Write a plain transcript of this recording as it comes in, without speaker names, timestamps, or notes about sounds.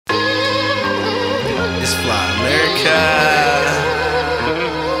It's Fly America,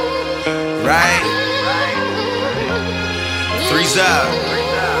 right? Three's up.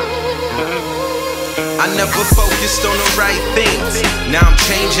 I never focused on the right things. Now I'm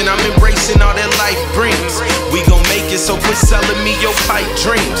changing, I'm embracing all that life brings. We gon' make it, so quit selling me your pipe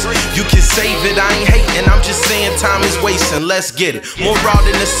dreams. You can save it, I ain't hating, I'm just saying time is wasting. Let's get it. More raw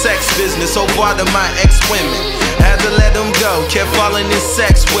than the sex business. Au revoir to my ex-women. Had to let them go, kept falling in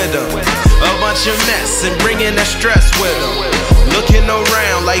sex with them. A bunch of mess and bringing that stress with them. Looking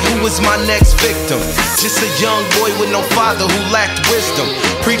around like who was my next victim? Just a young boy with no father who lacked wisdom.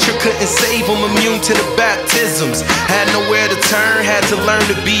 Preacher couldn't save him, immune to the baptisms. Had nowhere to turn, had to learn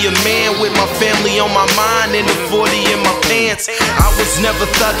to be a man. With my family on my mind and the 40 in my pants. I was never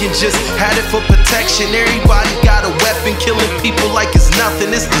thugging, just had it for protection. Everybody got a weapon, killing people like it's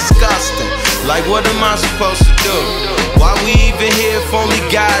nothing. It's disgusting. Like what am I supposed to do? Why we even here if only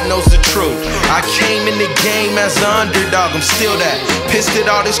God knows the truth? I came in the game as an underdog, I'm still that. Pissed at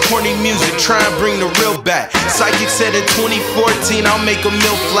all this corny music, try and bring the real back. Psychic said in 2014 I'll make a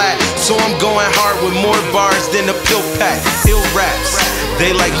meal flat. So I'm going hard with more bars than a pill pack. Ill raps,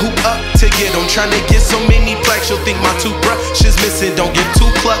 they like who up to get them. Trying to get so many plaques, you'll think my toothbrush is missing. Don't get two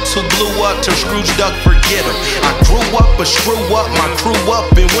clucks who blew up till Scrooge Duck forget them. I grew up but screw up, my crew up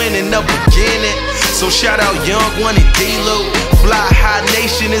and winning up beginning. So shout out Young One and D-Lo. Fly High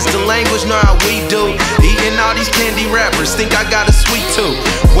Nation is the language, know how we do. Eating all these candy rappers, think I got a sweet tooth.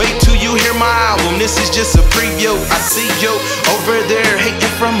 Wait till you hear my album, this is just a preview. I see you over there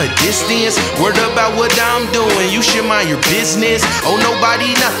hating from a distance. Word about what I'm doing, you should mind your business. Oh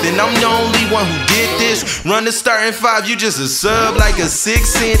nobody nothing, I'm the only one who did this. Run the starting five, you just a sub like a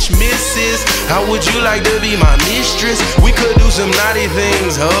 6-inch missus. How would you like to be my mistress? We could do some naughty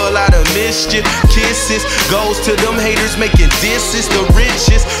things, whole lot of mischief. Kisses goes to them haters making disses. The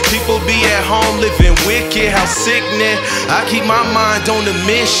richest people be at home living wicked, how sickening. I keep my mind on the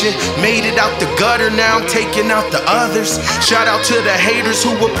mission. Made it out the gutter, now I'm taking out the others. Shout out to the haters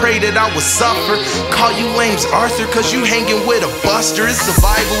who would pray that I would suffer. Call you lames Arthur cause you hanging with a buster. It's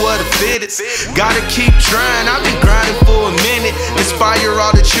survival of the fittest. Gotta keep trying, I've been grinding for a minute. Inspire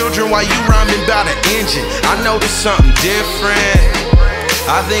all the children while you rhyming about an engine. I know there's something different.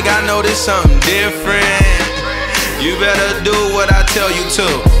 I think I know there's something different. You better do what I tell you to.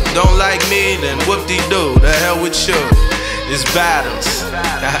 Don't like me, then whoop-de-doo. The hell with you. It's battles.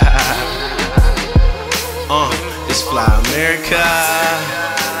 It's Fly America.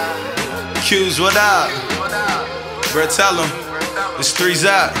 Q's, what up? Bro, tell them. It's three's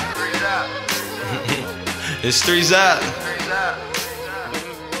up. It's three's up.